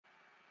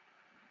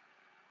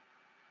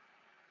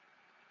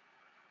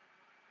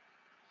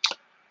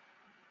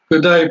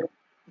Good day,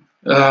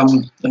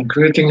 and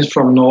greetings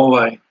from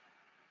Norway.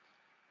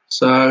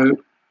 So,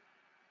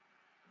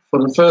 for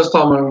the first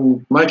time,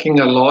 I'm making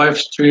a live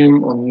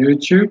stream on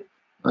YouTube,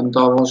 and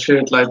I will share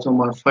it later on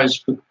my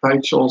Facebook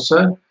page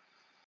also,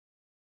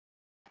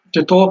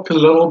 to talk a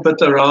little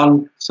bit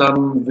around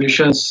some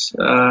visions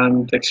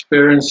and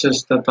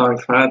experiences that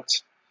I've had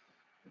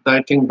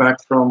dating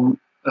back from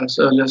as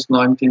early as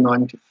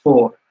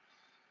 1994,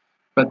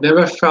 but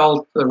never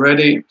felt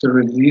ready to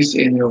release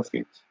any of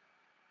it,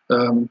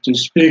 to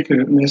speak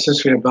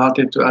necessarily about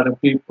it to other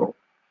people.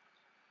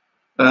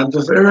 And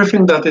with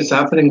everything that is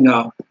happening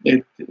now,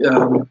 it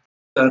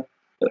that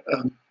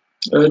um,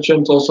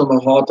 urgent also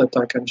my heart that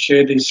I can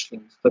share these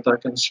things, that I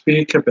can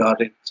speak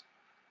about it,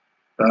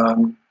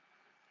 um,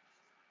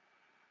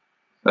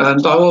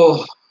 and I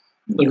will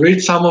read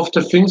some of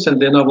the things,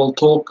 and then I will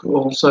talk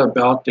also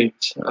about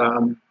it.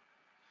 So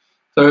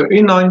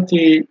in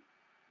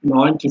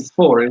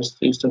 1994 is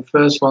the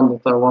first one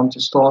that I want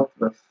to start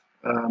with,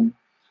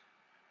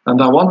 and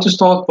I want to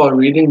start by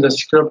reading the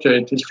scripture.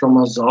 It is from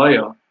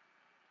Isaiah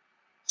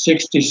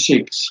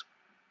 66.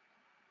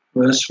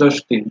 Verse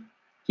 15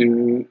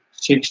 to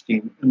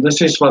 16. And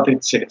this is what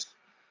it says.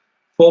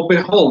 For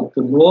behold,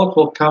 the Lord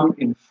will come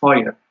in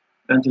fire,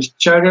 and his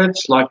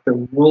chariots like the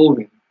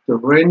whirlwind, to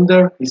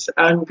render his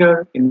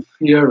anger in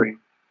fury,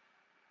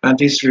 and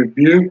his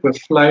rebuke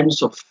with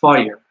flames of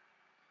fire.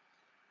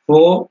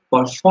 For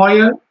by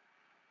fire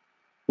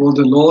will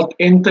the Lord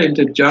enter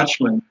into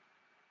judgment,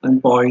 and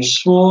by his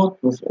sword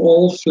with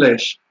all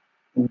flesh,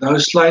 and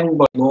those slain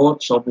by the Lord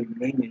shall be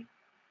many.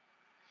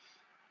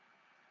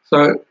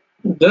 So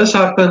this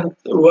happened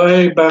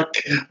way back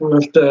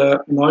with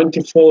the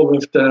 94,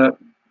 with the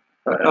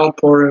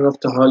outpouring of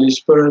the Holy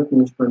Spirit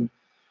movement.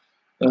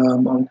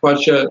 I'm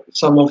quite sure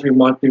some of you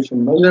might be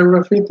familiar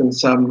with it and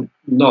some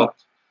not.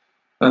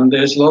 And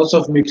there's lots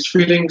of mixed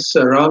feelings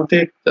around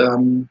it,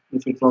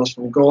 if it was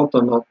from God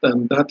or not.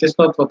 And that is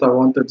not what I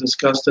want to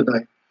discuss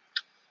today.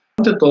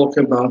 What I want to talk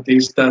about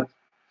is that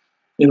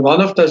in one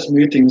of those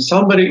meetings,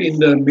 somebody in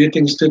the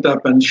meeting stood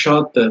up and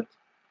shouted,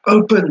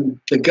 "Open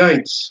the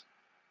gates,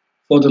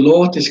 for the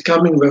Lord is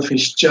coming with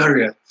his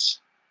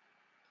chariots."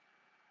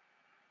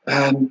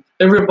 And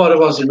everybody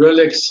was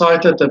really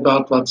excited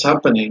about what's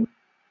happening,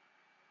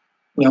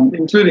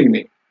 including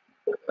me.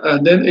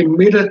 And then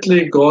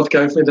immediately God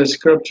gave me the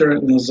scripture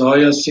in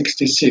Isaiah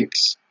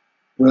 66,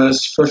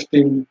 verse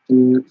 15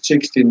 to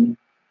 16.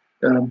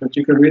 But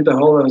you can read the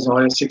whole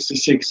Isaiah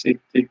 66. It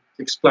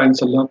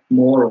explains a lot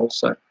more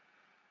also.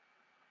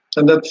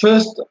 And at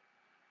first,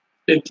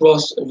 it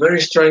was very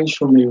strange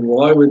for me.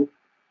 Why would,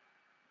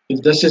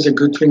 if this is a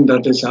good thing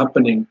that is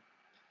happening,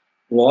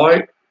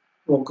 why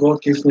will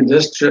God give me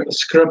this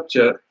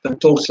scripture that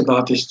talks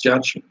about his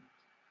judgment?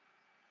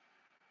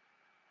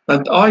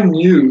 And I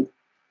knew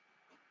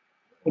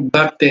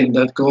back then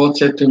that God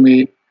said to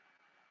me,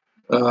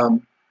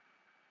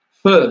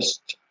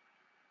 first,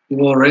 he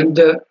will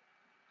render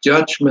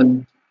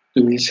judgment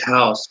to his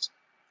house,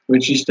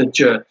 which is the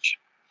church,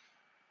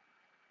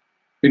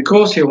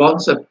 because he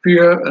wants a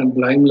pure and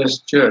blameless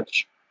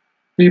church,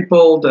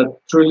 people that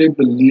truly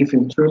believe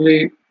him,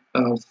 truly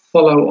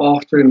follow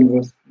after him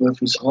with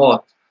his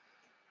heart.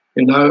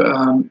 You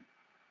know,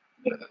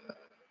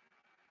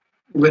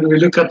 when we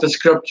look at the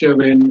scripture,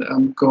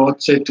 when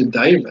God said to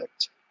David,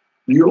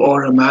 "You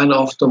are a man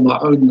after my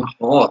own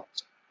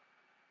heart,"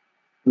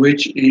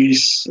 which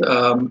is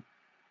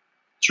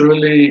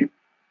truly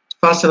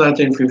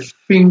fascinating if you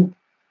think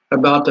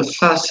about the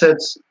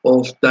facets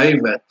of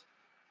David,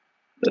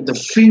 the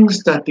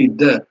things that he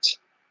did.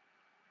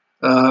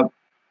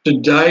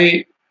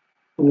 Today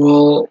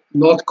will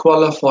not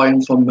qualify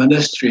him for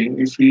ministry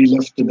if he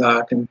lived today,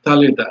 I can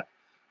tell you that.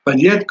 But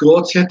yet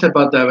God said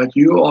about David,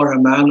 "You are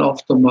a man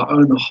after my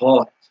own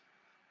heart."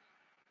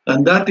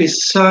 And that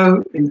is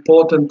so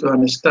important to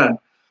understand.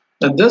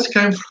 And this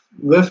came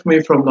with me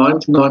from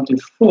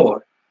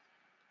 1994,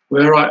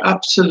 where I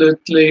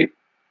absolutely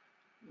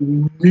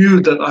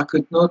knew that I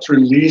could not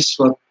release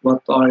what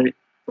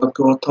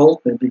God told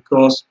me,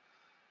 because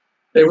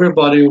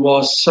everybody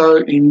was so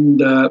in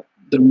the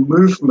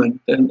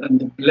movement and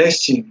the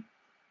blessing.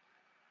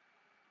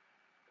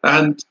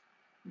 And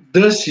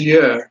this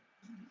year,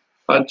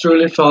 I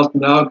truly felt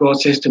now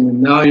God says to me,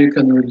 now you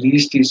can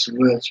release these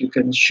words, you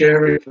can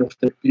share it with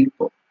the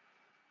people.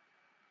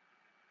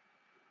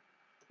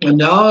 And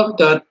now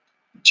that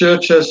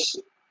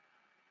churches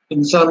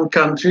in some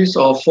countries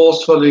are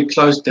forcefully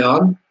closed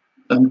down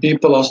and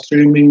people are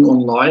streaming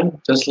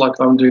online, just like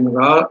I'm doing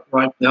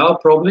right now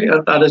probably,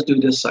 and others do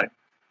the same.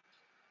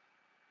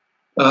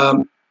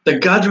 The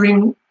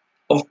gathering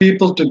of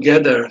people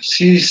together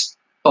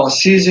are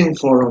ceasing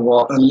for a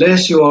while,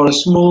 unless you are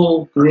a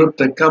small group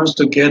that comes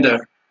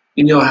together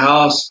in your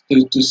house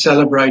to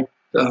celebrate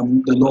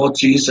the Lord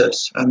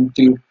Jesus and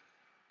to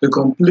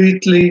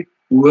completely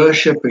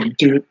worship him,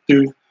 to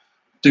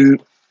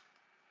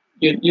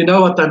you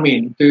know what I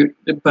mean,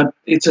 but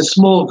it's a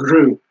small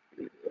group.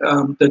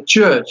 The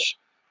church,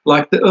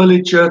 like the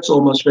early church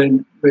almost,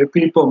 where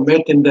people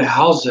met in their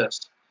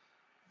houses,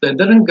 They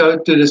didn't go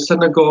to the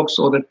synagogues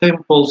or the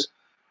temples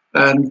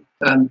and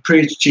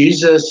preach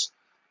Jesus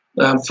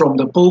from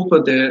the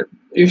pulpit there.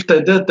 If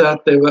they did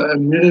that, they were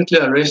immediately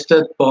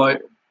arrested by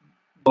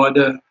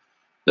the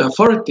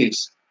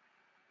authorities,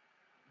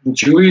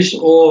 Jewish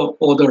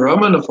or the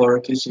Roman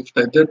authorities, if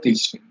they did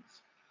these things.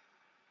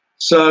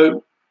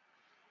 So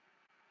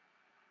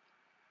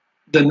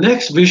the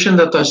next vision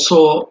that I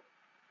saw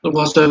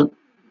was a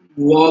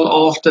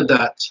while after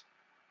that,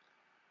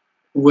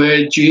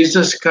 where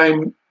Jesus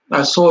came.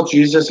 I saw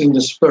Jesus in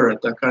the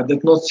spirit. Like, I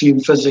did not see him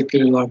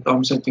physically like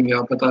I'm sitting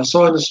here, but I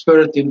saw in the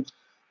spirit him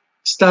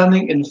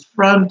standing in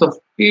front of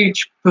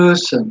each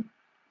person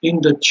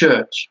in the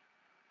church.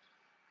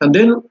 And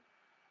then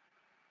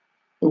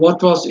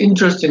what was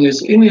interesting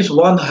is in his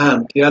one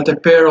hand he had a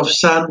pair of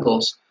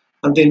sandals,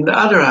 and in the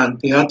other hand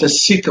he had a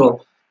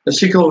sickle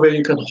where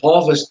you can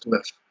harvest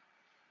with.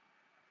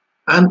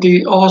 And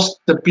he asked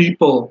the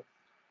people,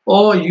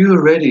 are you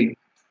ready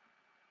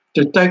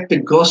to take the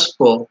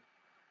gospel?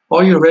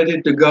 Are you ready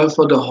to go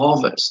for the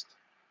harvest?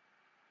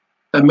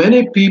 And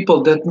many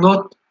people did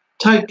not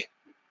take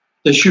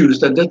the shoes,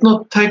 they did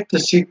not take the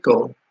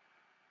sickle,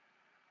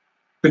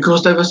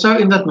 because they were so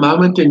in that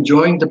moment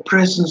enjoying the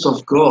presence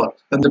of God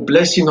and the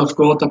blessing of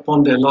God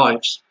upon their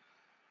lives,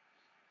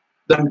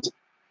 that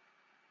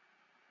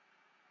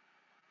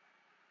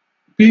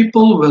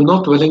people were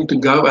not willing to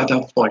go at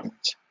that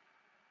point.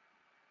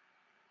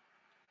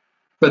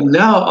 But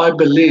now I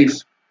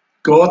believe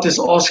God is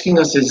asking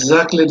us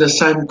exactly the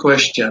same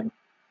question.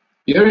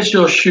 Here is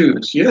your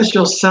shoes, here's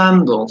your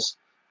sandals.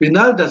 We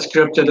know that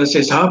scripture that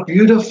says, how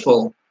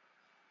beautiful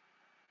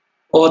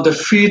are the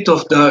feet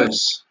of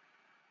those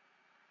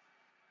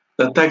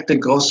that take the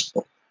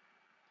gospel.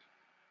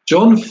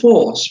 John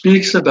 4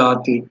 speaks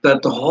about it,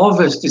 that the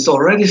harvest is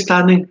already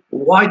standing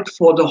white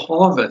for the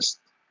harvest,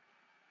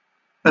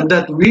 and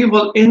that we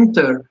will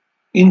enter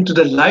into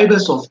the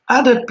labors of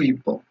other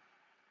people,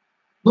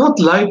 not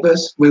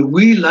labors where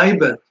we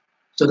labor.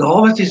 So the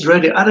harvest is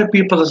ready, other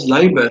people has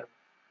labored,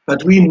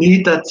 but we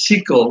need that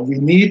sickle. We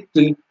need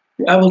to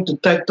be able to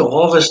take the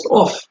harvest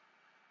off.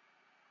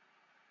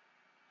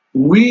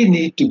 We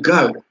need to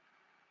go.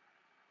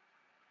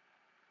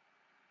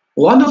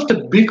 One of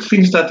the big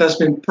things that has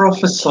been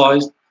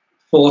prophesied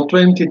for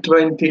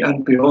 2020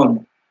 and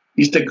beyond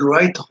is the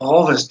great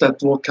harvest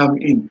that will come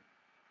in.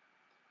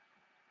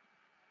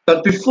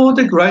 But before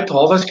the great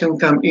harvest can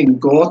come in,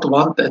 God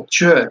wants a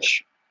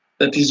church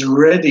that is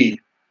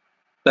ready,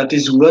 that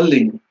is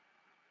willing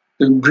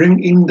to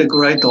bring in the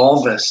great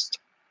harvest.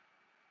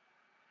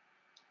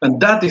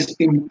 And that is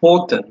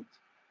important,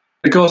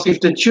 because if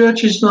the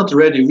church is not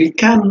ready, we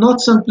cannot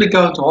simply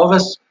go to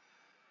harvest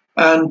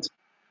and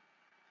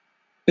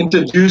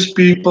introduce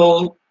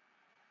people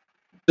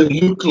to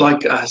look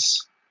like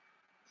us,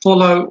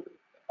 follow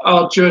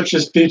our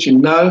church's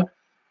teaching. No,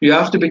 you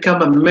have to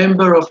become a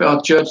member of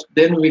our church,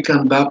 then we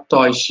can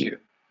baptize you.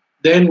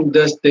 Then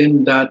this,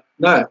 then that.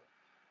 No.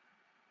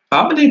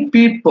 How many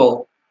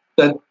people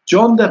that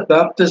John the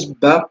Baptist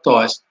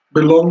baptized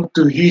belong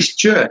to his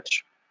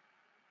church?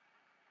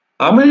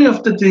 How many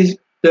of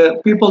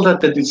the people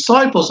that the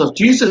disciples of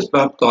Jesus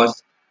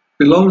baptized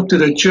belong to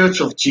the church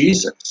of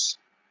Jesus?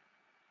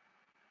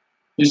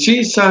 You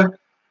see, so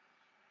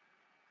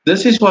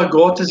this is why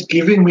God is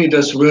giving me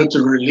this word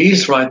to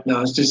release right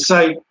now, is to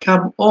say,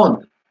 come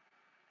on.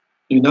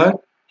 You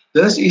know,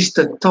 this is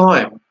the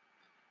time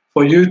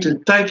for you to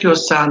take your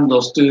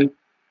sandals, to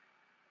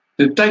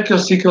take your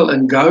sickle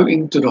and go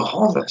into the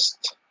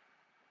harvest.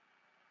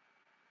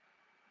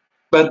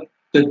 But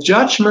the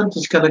judgment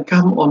is going to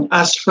come on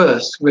us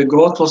first, where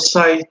God will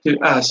say to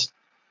us,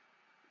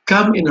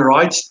 come in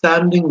right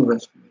standing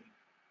with me.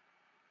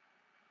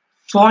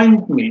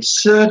 Find me,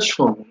 search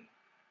for me,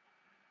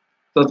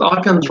 that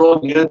I can draw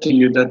near to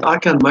you, that I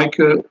can make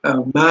you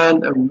a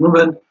man, a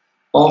woman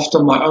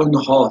after my own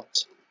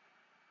heart.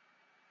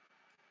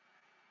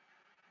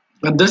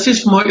 And this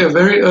is a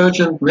very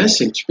urgent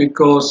message,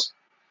 because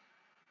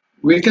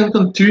we can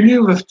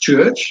continue with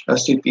church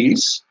as it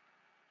is,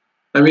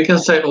 and we can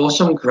say,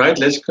 awesome, great,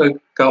 let's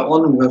go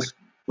on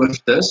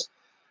with this.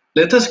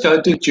 Let us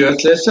go to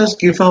church, let us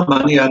give our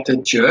money at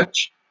the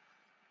church,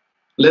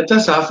 let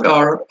us have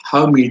our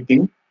home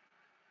meeting,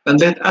 and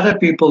let other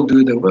people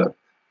do the work.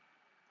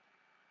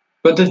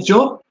 But the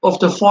job of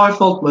the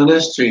fivefold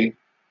ministry,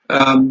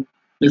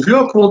 if you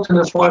are called in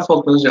the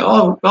fivefold ministry,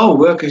 our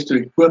work is to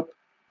equip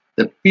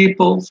the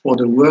people for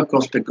the work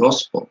of the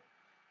gospel.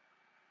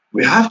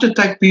 We have to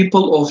take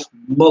people off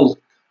milk,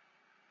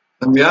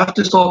 and we have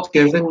to start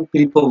giving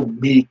people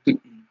meat to eat.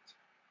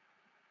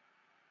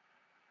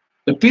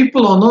 The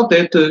people are not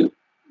there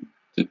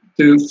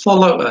to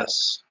follow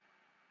us.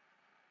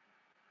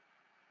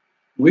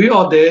 We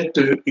are there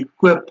to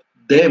equip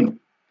them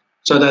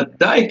so that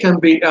they can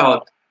be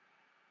out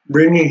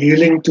bringing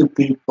healing to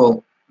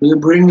people,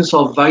 bringing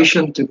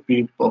salvation to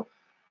people.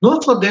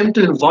 Not for them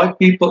to invite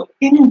people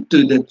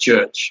into the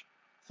church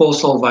for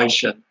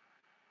salvation.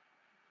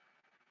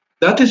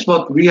 That is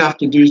what we have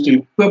to do, is to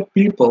equip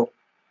people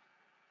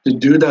to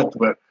do that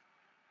work.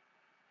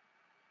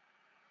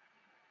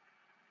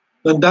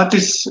 And that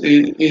is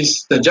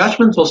the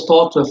judgment will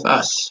start with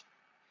us.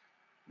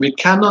 We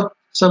cannot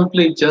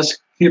simply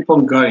just keep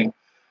on going.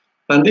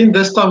 And in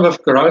this time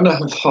of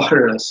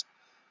coronavirus,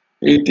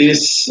 it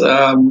is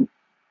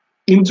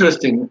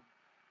interesting.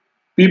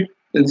 People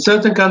in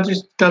certain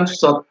countries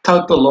are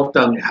total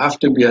lockdown. You have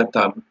to be at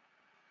home.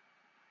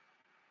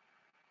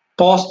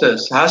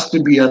 Pastors has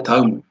to be at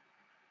home.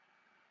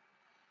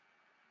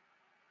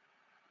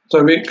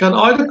 So we can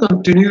either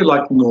continue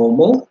like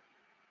normal,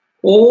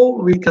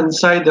 or we can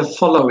say the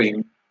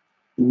following: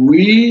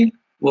 we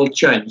will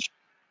change.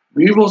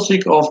 We will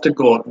seek after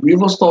God. We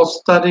will start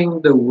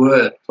studying the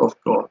Word of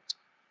God.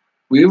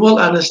 We will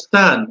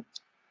understand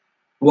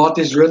what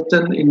is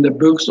written in the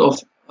books of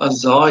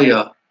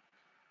Isaiah,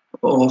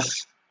 of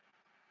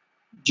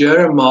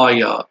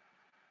Jeremiah,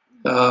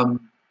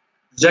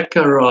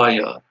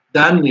 Zechariah,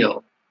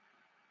 Daniel,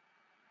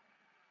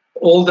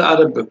 all the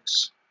other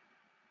books.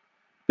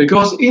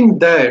 Because in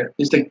there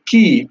is the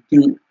key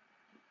to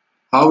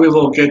how we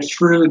will get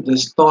through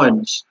these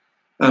times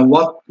and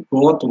what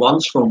God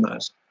wants from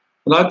us.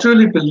 And I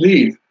truly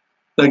believe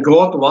that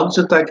God wants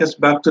to take us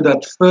back to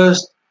that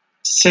first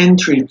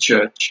century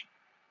church.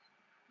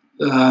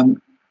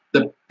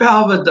 The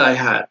power they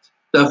had,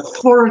 the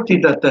authority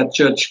that that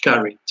church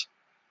carried,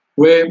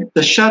 where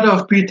the shadow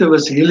of Peter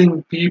was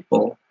healing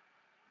people,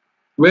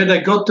 where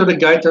they got to the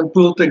gate and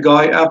pulled the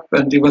guy up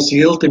and he was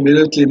healed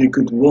immediately and he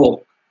could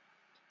walk.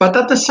 But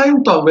at the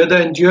same time, where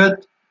they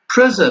endured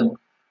prison,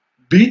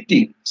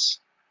 beatings,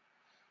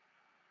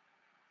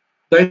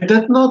 they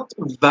did not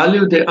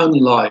value their own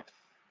life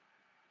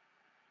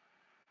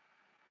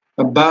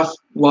above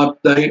what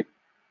they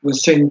were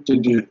sent to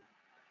do.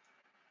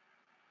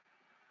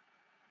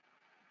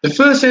 The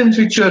first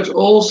century church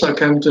also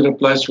came to the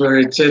place where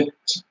it said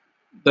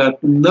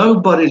that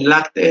nobody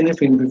lacked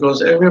anything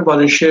because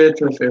everybody shared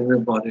with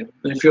everybody.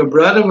 If your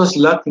brother was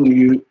lacking,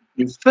 you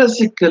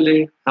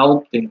physically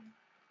helped him.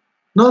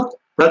 Not,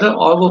 brother,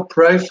 I will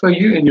pray for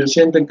you, and you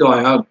send the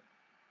guy home.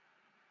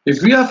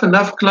 If we have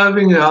enough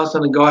clothing in your house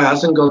and the guy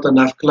hasn't got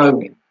enough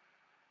clothing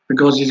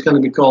because he's going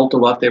to be cold or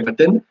whatever,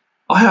 then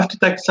I have to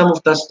take some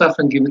of that stuff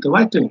and give it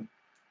away to him.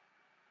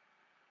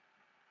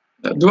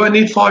 Do I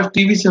need 5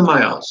 TVs in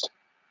my house?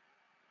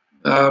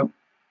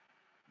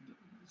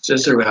 It's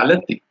just a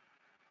reality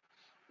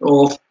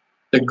of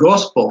the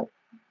gospel.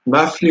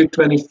 Matthew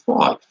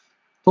 25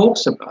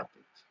 talks about it.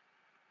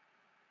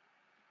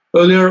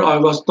 Earlier I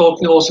was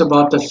talking also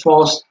about the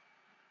fast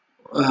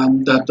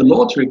that the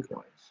Lord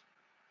requires.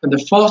 And the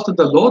fast that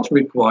the Lord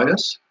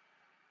requires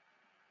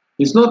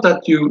is not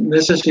that you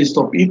necessarily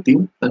stop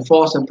eating and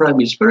fast and pray and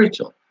be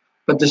spiritual.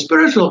 But the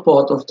spiritual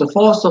part of the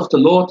fast of the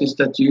Lord is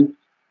that you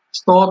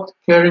start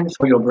caring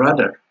for your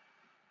brother,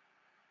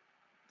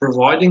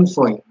 providing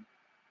for him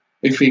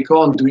if he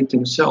can't do it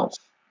himself.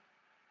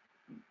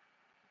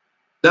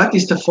 That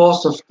is the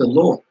fast of the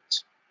Lord.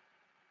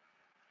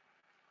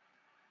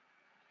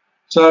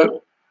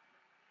 So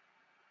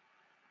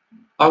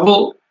I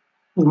will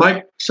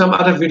make some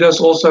other videos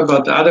also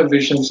about the other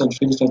visions and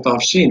things that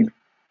I've seen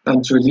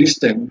and release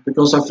them,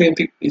 because I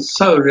think it's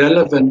so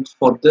relevant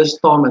for this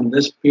time and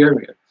this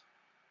period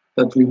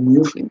that we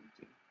move into.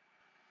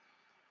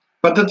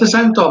 But at the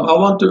same time, I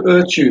want to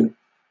urge you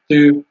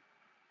to,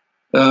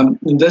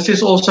 and this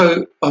is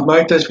also, I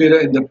made this video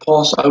in the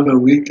Passover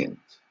weekend.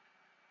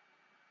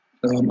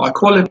 I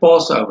call it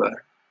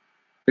Passover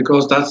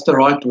because that's the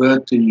right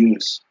word to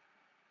use.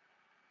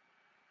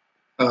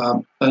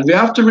 And we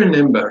have to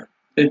remember,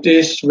 it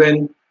is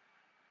when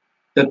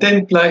the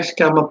 10 plagues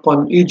came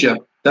upon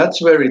Egypt,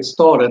 that's where it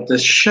started, the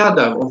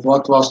shadow of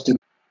what was to come.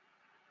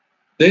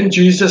 Then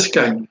Jesus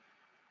came,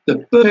 the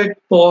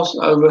perfect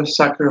Passover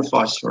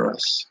sacrifice for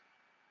us.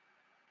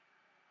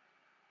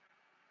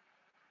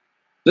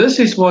 This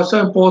is why it's so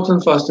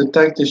important for us to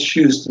take the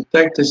shoes, to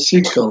take the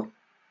sickle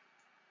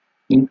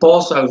in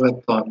Passover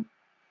time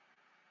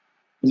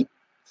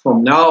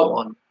from now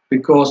on,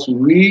 because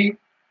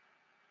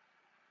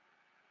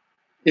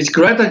it's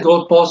great that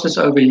God passes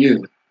over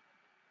you,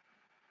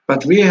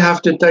 but we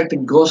have to take the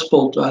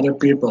gospel to other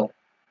people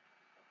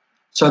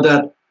so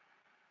that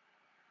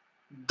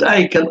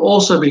they can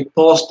also be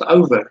passed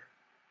over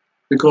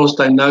because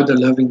they know the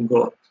living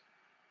God.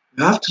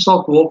 You have to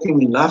start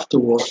walking in love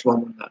towards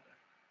one another.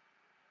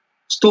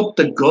 Stop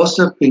the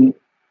gossiping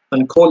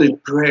and call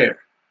it prayer.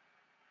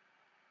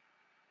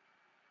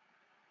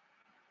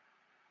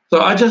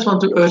 So I just want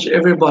to urge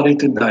everybody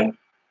today,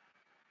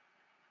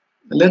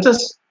 let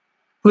us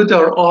put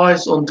our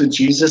eyes onto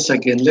Jesus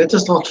again. Let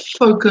us start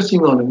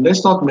focusing on him.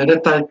 Let's start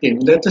meditating.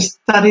 Let us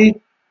study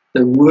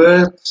the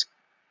words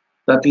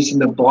that is in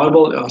the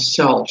Bible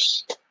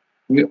ourselves.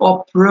 We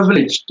are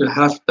privileged to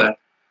have that.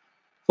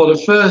 For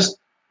the first,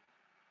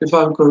 if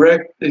I'm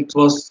correct, it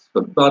was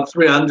about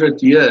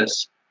 300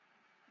 years.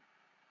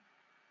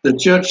 The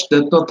church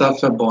did not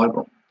have a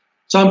Bible.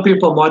 Some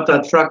people might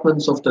have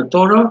fragments of the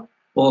Torah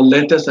or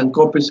letters and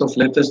copies of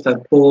letters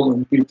that Paul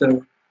and Peter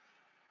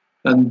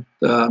and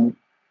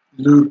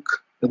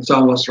Luke and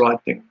John was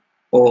writing,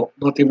 or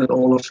not even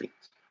all of it.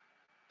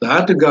 They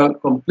had to go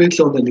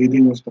completely on the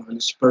leading of the Holy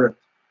Spirit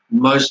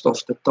most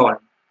of the time,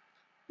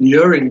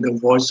 hearing the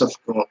voice of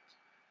God,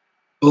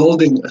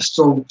 building a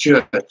strong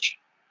church.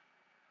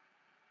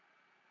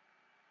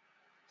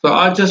 So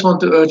I just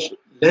want to urge,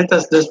 let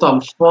us this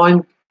time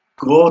find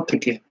God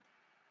again,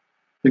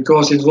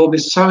 because it will be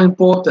so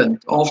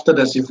important after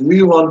this. If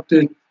we want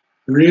to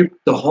reap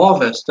the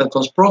harvest that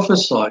was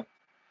prophesied,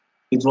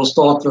 it will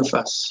start with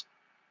us.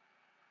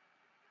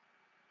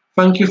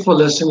 Thank you for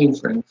listening,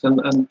 friends,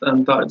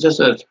 and I just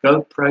urge,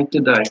 go pray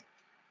today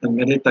and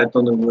meditate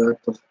on the word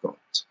of God.